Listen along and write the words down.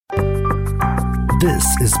This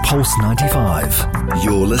is Pulse 95.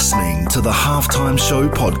 You're listening to the Halftime Show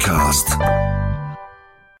podcast.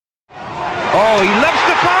 Oh, he lifts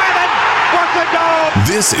the fire and what a goal!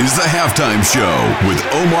 This is the Halftime Show with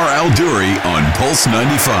Omar Al-Duri on Pulse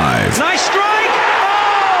 95. Nice strike!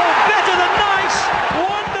 Oh, better than nice!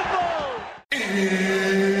 Wonderful!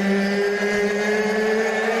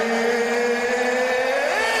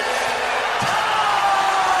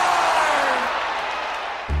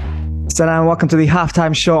 And welcome to the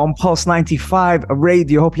Halftime Show on Pulse 95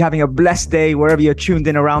 Radio. Hope you're having a blessed day wherever you're tuned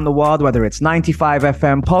in around the world, whether it's 95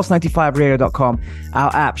 FM, pulse95radio.com,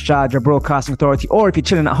 our app, Sharjah Broadcasting Authority, or if you're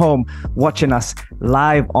chilling at home watching us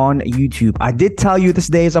live on YouTube. I did tell you this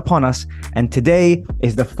day is upon us, and today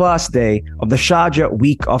is the first day of the Sharjah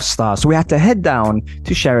Week of Stars. So we had to head down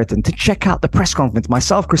to Sheraton to check out the press conference.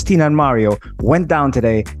 Myself, Christina, and Mario went down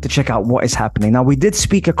today to check out what is happening. Now, we did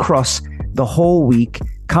speak across the whole week.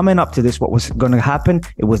 Coming up to this, what was going to happen?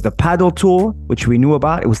 It was the paddle tour, which we knew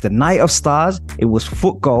about. It was the Night of Stars. It was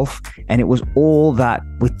foot golf. And it was all that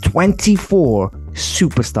with 24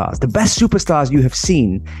 superstars, the best superstars you have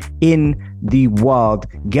seen in the world,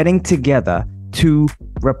 getting together to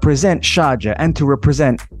represent Sharjah and to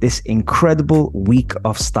represent this incredible week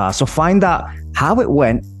of stars. So find out how it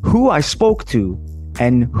went, who I spoke to,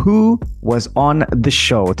 and who was on the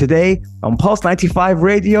show today on Pulse 95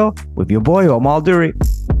 Radio with your boy Omar Al-Duri.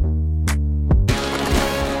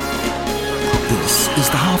 This is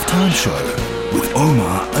the Halftime Show with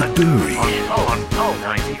Omar Al-Duri. On Pulse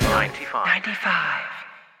 95.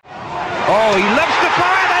 Oh, he lifts the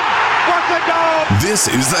fire and what a goal! This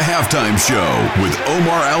is the Halftime Show with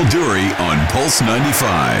Omar Al-Duri on Pulse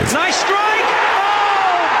 95. Nice strike!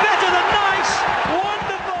 Oh, better than nice!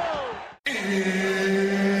 Wonderful!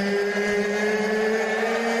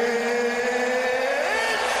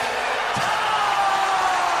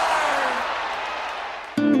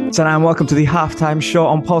 So now, welcome to the Halftime Show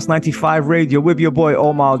on Pulse 95 Radio with your boy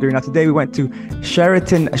Omar Al-Duri. Now today we went to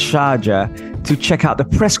Sheraton Sharjah to check out the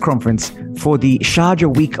press conference for the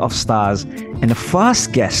Sharjah Week of Stars. And the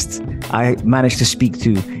first guest I managed to speak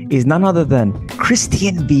to is none other than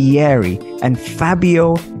Christian Vieri and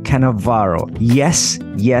Fabio Cannavaro. Yes.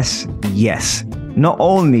 Not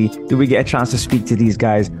only did we get a chance to speak to these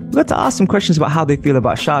guys, we got to ask some questions about how they feel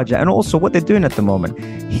about Sharjah and also what they're doing at the moment.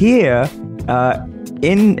 Here,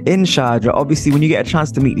 in Sharjah, obviously, when you get a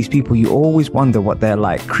chance to meet these people, you always wonder what they're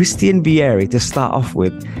like. Christian Vieri, to start off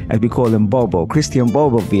with, as we call him Bobo, Christian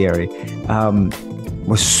Bobo Vieri,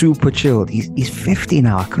 was super chilled. He's 50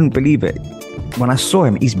 now. I couldn't believe it. When I saw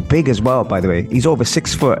him, he's big as well, by the way. He's over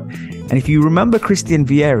 6 foot. And if you remember Christian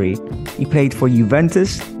Vieri, he played for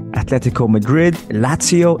Juventus, Atletico Madrid,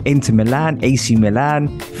 Lazio, Inter Milan, AC Milan,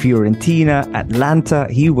 Fiorentina, Atlanta.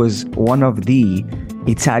 He was one of the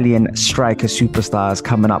Italian striker superstars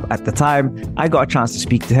coming up at the time. I got a chance to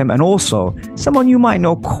speak to him, and also someone you might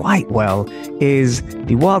know quite well is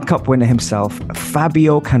the World Cup winner himself,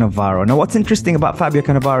 Fabio Cannavaro. Now, what's interesting about Fabio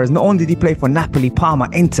Cannavaro is not only did he play for Napoli, Parma,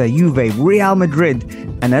 Inter, Juve, Real Madrid,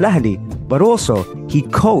 and Al Ahly, but also he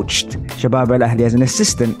coached Shabab Al Ahly as an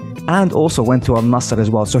assistant and also went to Al Nassr as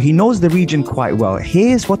well. So he knows the region quite well.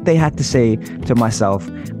 Here's what they had to say to myself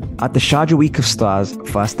at the Sharjah Week of Stars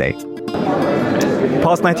first day.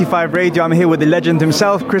 Pulse 95 Radio, I'm here with the legend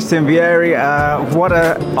himself, Christian Vieri. What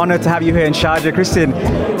an honor to have you here in Sharjah. Christian,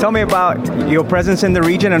 tell me about your presence in the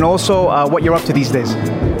region and also what you're up to these days.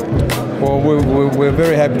 Well, we're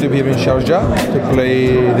very happy to be here in Sharjah to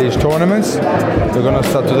play these tournaments. We're going to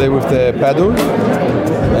start today with the paddle,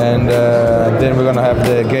 and then we're going to have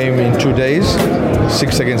the game in 2 days,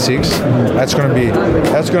 6 against 6. That's going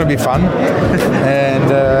to be fun, and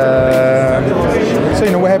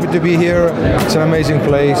so we're happy to be here. It's an amazing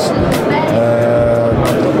place.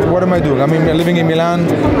 What am I doing? I'm living in Milan.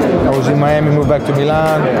 I was in Miami, moved back to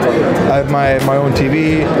Milan. I have my own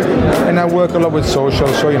TV, and I work a lot with social,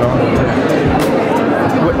 so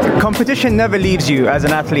Competition never leaves you as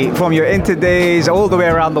an athlete, from your Inter days all the way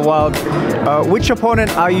around the world. Which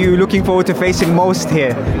opponent are you looking forward to facing most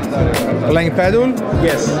here? Playing paddle?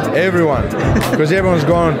 Yes. Everyone, because everyone's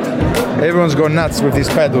gone nuts with this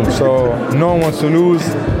paddle, so no one wants to lose,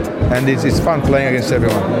 and it's fun playing against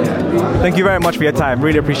everyone. Thank you very much for your time.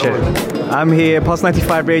 Really appreciate it. I'm here, Pulse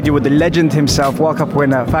 95 Radio, with the legend himself, World Cup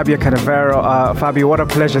winner Fabio Cannavaro. Fabio, what a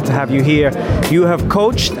pleasure to have you here. You have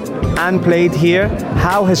coached and played here.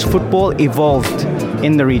 How has football evolved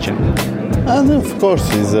in the region? And of course,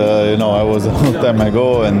 I was a long time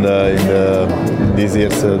ago, and in these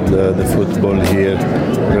years the football here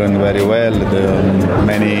growing very well.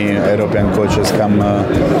 Many European coaches come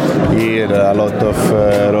here, a lot of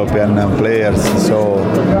European players. So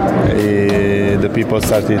the people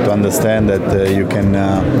started to understand that you can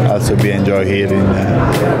also be enjoyed here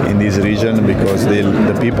in this region, because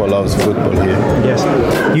the people loves football here. Yes.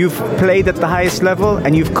 You've played at the highest level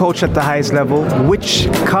and you've coached at the highest level. Which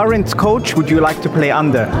current coach would you like to play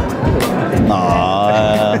under? No,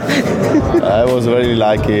 I was very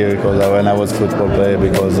lucky because when I was football player,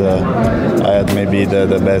 because I had maybe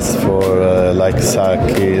the best for like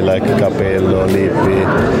Sacchi, like Capello, Lippi.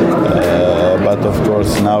 But of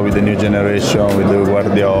course now with the new generation, with the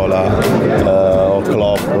Guardiola or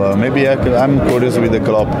Klopp, maybe I'm curious with the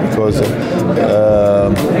Klopp, because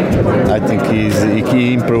I think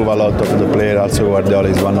he improved a lot of the player. Also Guardiola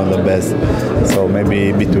is one of the best. So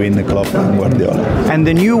maybe between the Klopp and Guardiola. And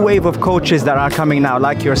the new wave of coaches that are coming now,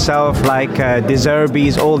 like yourself, like De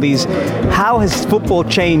Zerbi's, all these, how has football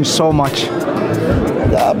changed so much?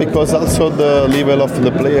 Yeah, because also the level of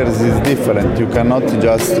the players is different. You cannot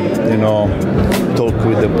just, talk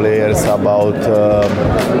with the players about.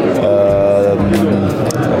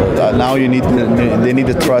 Now they need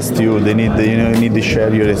to trust you. They need you need to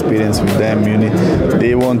share your experience with them.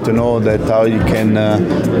 They want to know that how you can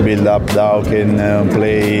build up, how can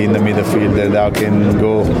play in the midfield, how can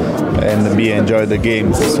go and enjoy the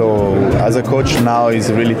games. So as a coach now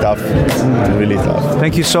is really tough. Really tough.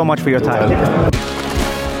 Thank you so much for your time.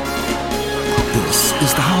 This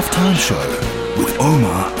is the Halftime Show with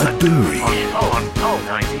Omar Adouri. On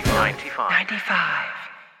 95.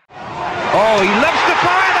 Oh, he loves the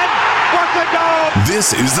fire and what a goal!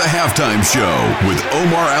 This is the Halftime Show with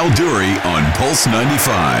Omar Al-Duri on Pulse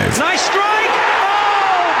 95. Nice strike!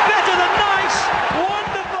 Oh, better than nice!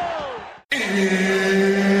 Wonderful!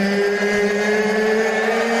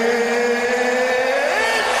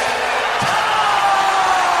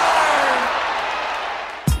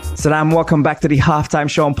 Salam, welcome back to the Halftime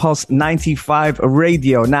Show on Pulse 95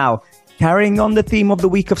 Radio. Now, carrying on the theme of the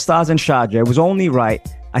Week of Stars in Sharjah, it was only right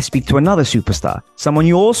I speak to another superstar, someone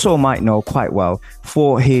you also might know quite well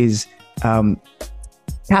for his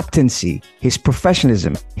captaincy, his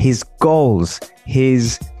professionalism, his goals,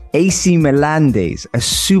 his AC Milan days, a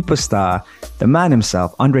superstar. The man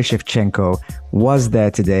himself, Andrei Shevchenko, was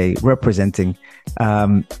there today representing,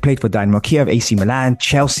 played for Dynamo Kiev, AC Milan,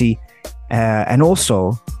 Chelsea, and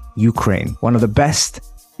also Ukraine, one of the best,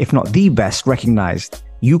 if not the best, recognized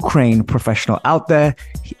Ukraine professional out there.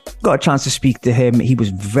 Got a chance to speak to him. He was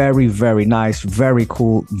very, very nice, very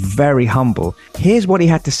cool, very humble. Here's what he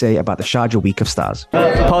had to say about the Sharjah Week of Stars.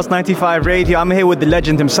 Pulse 95 Radio. I'm here with the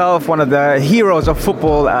legend himself, one of the heroes of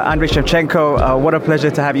football, Andrei Shevchenko. What a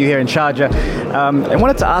pleasure to have you here in Sharjah. I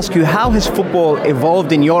wanted to ask you, how has football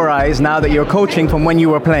evolved in your eyes now that you're coaching from when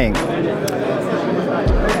you were playing?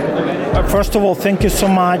 First of all, thank you so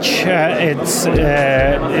much. It's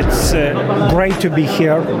great to be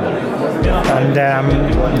here, and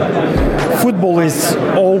football is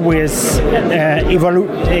always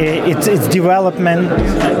its development.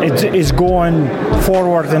 It is going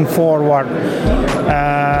forward and forward.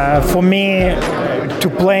 For me, to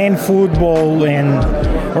play in football and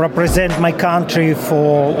represent my country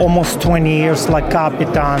for almost 20 years like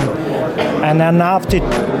Capitan, and then after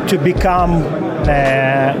to become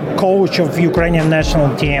coach of Ukrainian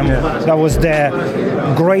national team. That was the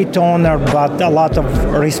great honor, but a lot of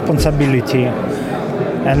responsibility.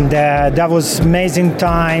 And that was amazing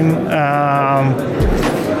time.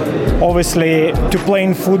 Obviously, to play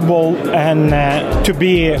in football and to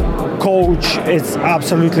be a coach is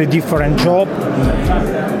absolutely different job.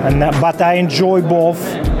 And but I enjoy both.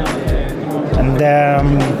 And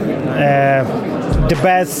the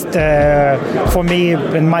best for me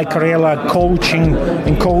in my career, like coaching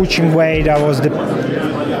way, that was the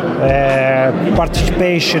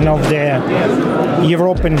participation of the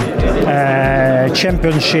European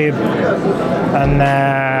Championship and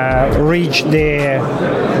reach the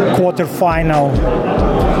quarterfinal.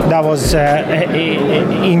 That was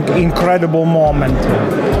an incredible moment.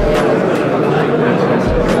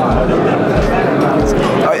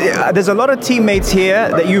 There's a lot of teammates here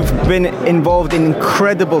that you've been involved in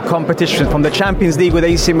incredible competition, from the Champions League with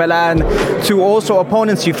AC Milan to also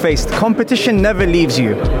opponents you faced. Competition never leaves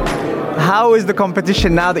you. How is the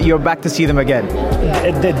competition now that you're back to see them again?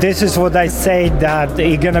 This is what I say, that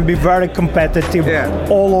it's going to be very competitive. Yeah.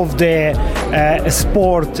 All of the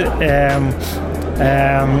sport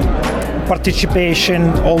participation,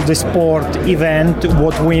 all the sport event,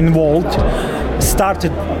 what we involved,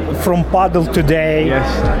 started from paddle today.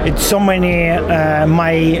 Yes. It's so many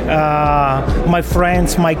my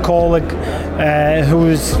friends, my colleague,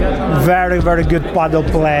 who's very, very good paddle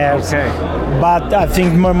players. Okay. But I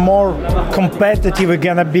think more competitive are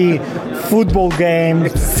gonna be football game,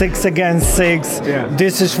 6 against 6. Yeah.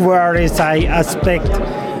 This is where I expect,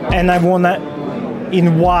 and I want to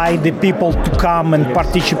invite the people to come and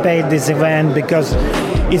participate this event, because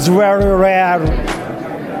it's very rare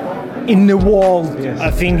in the world. Yes.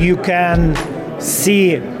 I think you can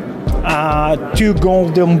see 2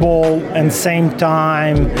 golden ball and same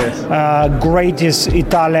time. Yes. Greatest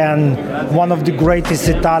Italian, one of the greatest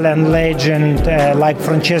Italian legend like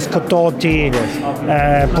Francesco Totti,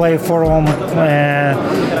 play for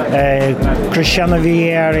Cristiano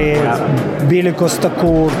Vieri, Billy Costa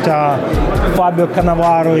Curta, Fabio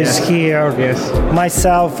Cannavaro is here. Yes.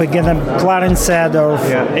 Myself again, Clarence Seedorf,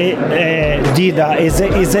 Dida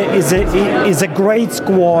is a great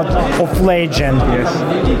squad of legend. Yes.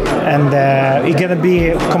 And it's going to be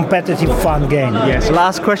a competitive, fun game. Yes.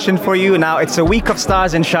 Last question for you. Now, it's a week of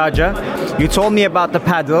stars in Sharjah. You told me about the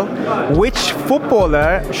paddle. Which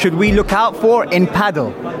footballer should we look out for in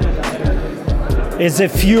paddle? There's a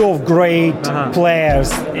few of great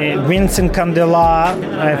players. Vincent Candela,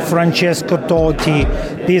 Francesco Totti,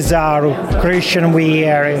 Pizarro, Christian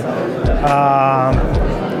Vieri,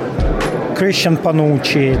 Christian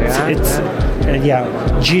Panucci.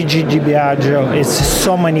 Gigi Di Biagio. It's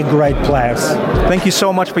so many great players. Thank you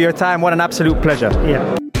so much for your time. What an absolute pleasure. Yeah.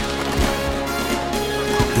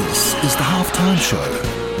 This is the Halftime Show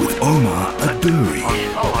with Omar Adouri.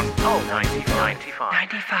 On 95.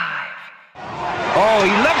 Oh,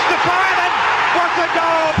 he loves to fire then. What a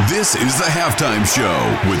goal! This is the Halftime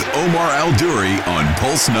Show with Omar Al-Duri on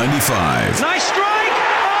Pulse 95. Nice strike!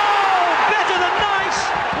 Oh, better than nice!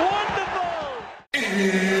 Wonderful!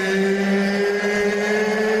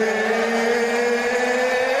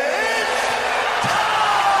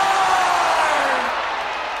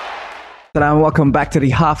 And welcome back to the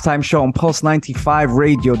Halftime Show on Pulse 95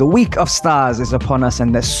 Radio. The week of stars is upon us,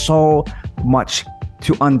 and there's so much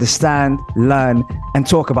to understand, learn, and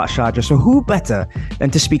talk about Sharjah. So who better than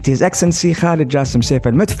to speak to His Excellency Khalid Jassim Saif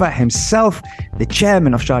Al Mutfa himself, the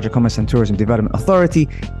chairman of Sharjah Commerce and Tourism Development Authority.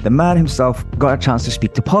 The man himself got a chance to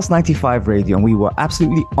speak to Pulse 95 Radio, and we were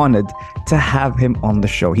absolutely honored to have him on the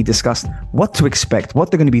show. He discussed what to expect, what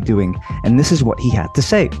they're going to be doing, and this is what he had to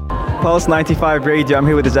say. Pulse 95 Radio, I'm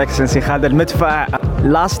here with His Excellency Khalid Al Mutfa.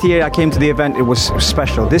 Last year I came to the event, it was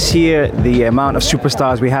special. This year, the amount of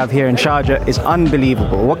superstars we have here in Sharjah is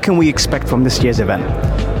unbelievable. What can we expect from this year's event?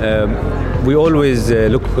 We always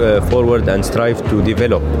look forward and strive to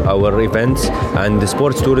develop our events, and the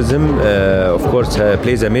sports tourism of course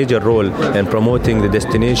plays a major role in promoting the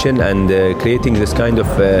destination and creating this kind of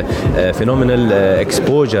phenomenal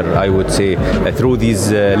exposure, I would say, through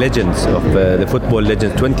these legends of the football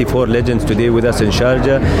legends. 24 legends today with us in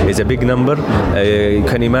Sharjah is a big number. You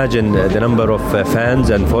can imagine the number of fans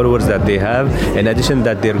and followers that they have. In addition,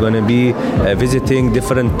 that they're going to be visiting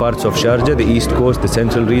different parts of Sharjah, the East Coast, the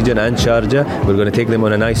Central region, and Sharjah. We're going to take them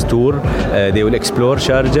on a nice tour. They will explore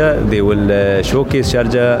Sharjah. They will showcase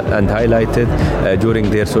Sharjah and highlight it during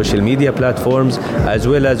their social media platforms, as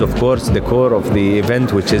well as, of course, the core of the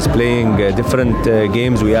event, which is playing different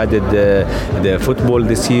games. We added the football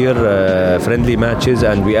this year, friendly matches,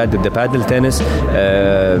 and we added the paddle tennis,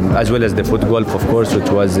 as well as the foot golf, of course, which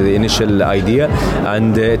was the initial idea.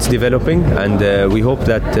 And it's developing, and we hope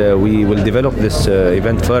that we will develop this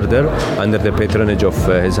event further under the patronage of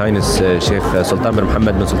His Highness Sheikh Sultan bin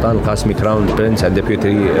Mohammed bin Sultan Al-Qasimi, Crown Prince and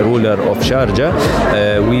Deputy Ruler of Sharjah.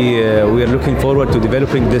 We are looking forward to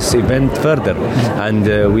developing this event further, and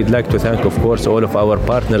we'd like to thank, of course, all of our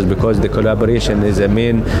partners, because the collaboration is a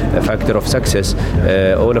main factor of success.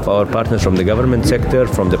 All of our partners from the government sector,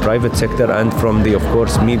 from the private sector, and from the, of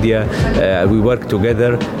course, media. We work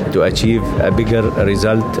together to achieve a bigger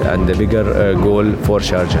result and a bigger goal for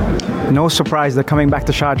Sharjah. No surprise they're coming back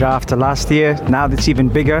to Sharjah after last year. Now it's even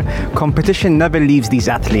bigger. Competition never leaves these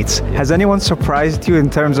athletes. Has anyone surprised you in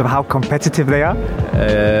terms of how competitive they are?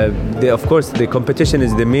 Of course, the competition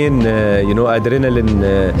is the main, adrenaline,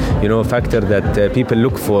 factor that people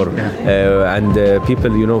look for, and people,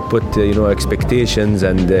 put, expectations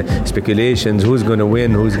and speculations. Who's going to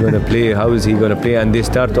win? Who's going to play? How is he going to play? And they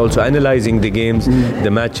start also analyzing the games,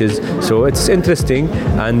 the matches. So it's interesting,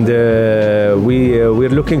 and we're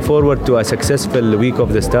looking forward to a successful week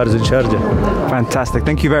of the stars in Sharjah. Fantastic.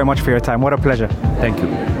 Thank you very much for your time. What a pleasure. Thank you.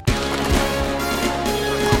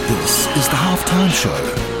 This is the Halftime Show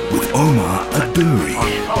with Omar Adouri.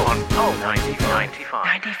 On 95.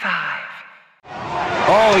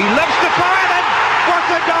 Oh, he loves to fire then. What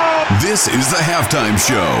a goal! This is the Halftime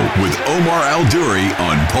Show with Omar Al-Duri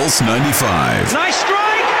on Pulse 95. Nice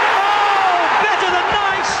strike! Oh, better than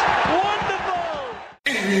nice! Wonderful!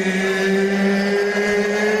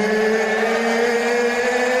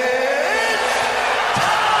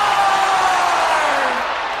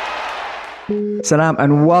 Salam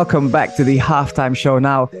and welcome back to the halftime show.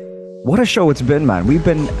 Now, what a show it's been, man. We've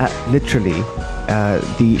been at literally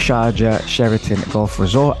the Sharjah Sheraton Golf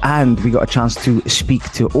Resort, and we got a chance to speak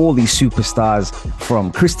to all these superstars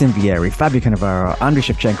from Christian Vieri, Fabio Cannavaro, Andriy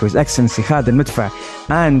Shevchenko, His Excellency Khalid Mutfa,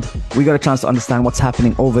 and we got a chance to understand what's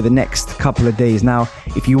happening over the next couple of days. Now,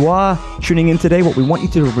 if you are tuning in today, what we want you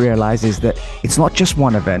to realize is that it's not just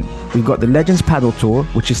one event. We've got the Legends Paddle Tour,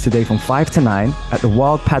 which is today from 5 to 9 at the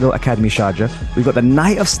Wild Paddle Academy Sharjah. We've got the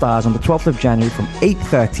Night of Stars on the 12th of January from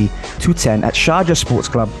 8:30 to 10 at Sharjah Sports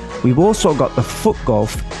Club. We've also got the foot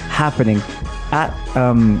golf happening at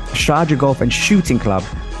Sharjah Golf and Shooting Club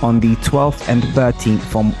on the 12th and 13th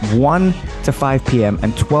from 1 to 5 p.m.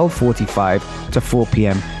 and 12:45 to 4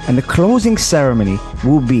 p.m. And the closing ceremony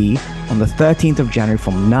will be on the 13th of January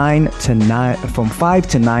from 5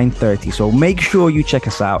 to 9:30. So make sure you check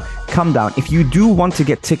us out. Come down. If you do want to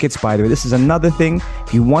get tickets, by the way, this is another thing.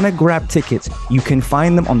 If you want to grab tickets, you can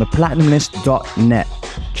find them on the platinumlist.net.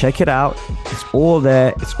 Check it out. It's all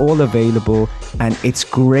there. It's all available. And it's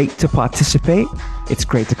great to participate. It's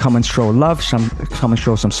great to come and show love, come and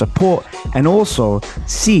show some support, and also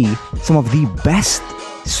see some of the best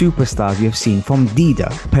superstars you have seen, from Dida,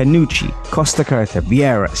 Panucci, Costa Curta,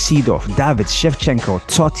 Vieira, Seedorf, Davids, Shevchenko,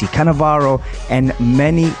 Totti, Cannavaro, and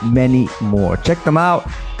many, many more. Check them out.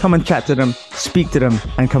 Come and chat to them, speak to them,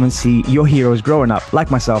 and come and see your heroes growing up. Like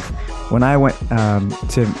myself, when I went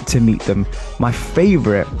to meet them, my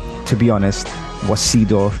favorite, to be honest, was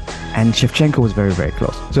Seedorf, and Shevchenko was very, very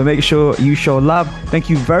close. So make sure you show love. Thank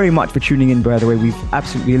you very much for tuning in, by the way. We've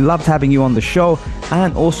absolutely loved having you on the show.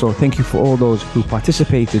 And also, thank you for all those who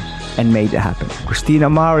participated and made it happen. Christina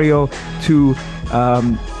Mario to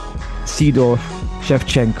Seedorf,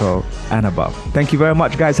 Shevchenko, and above. Thank you very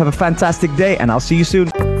much, guys. Have a fantastic day, and I'll see you soon.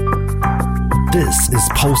 This is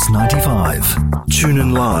Pulse 95. Tune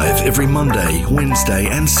in live every Monday, Wednesday,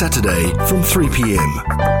 and Saturday from 3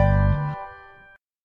 p.m.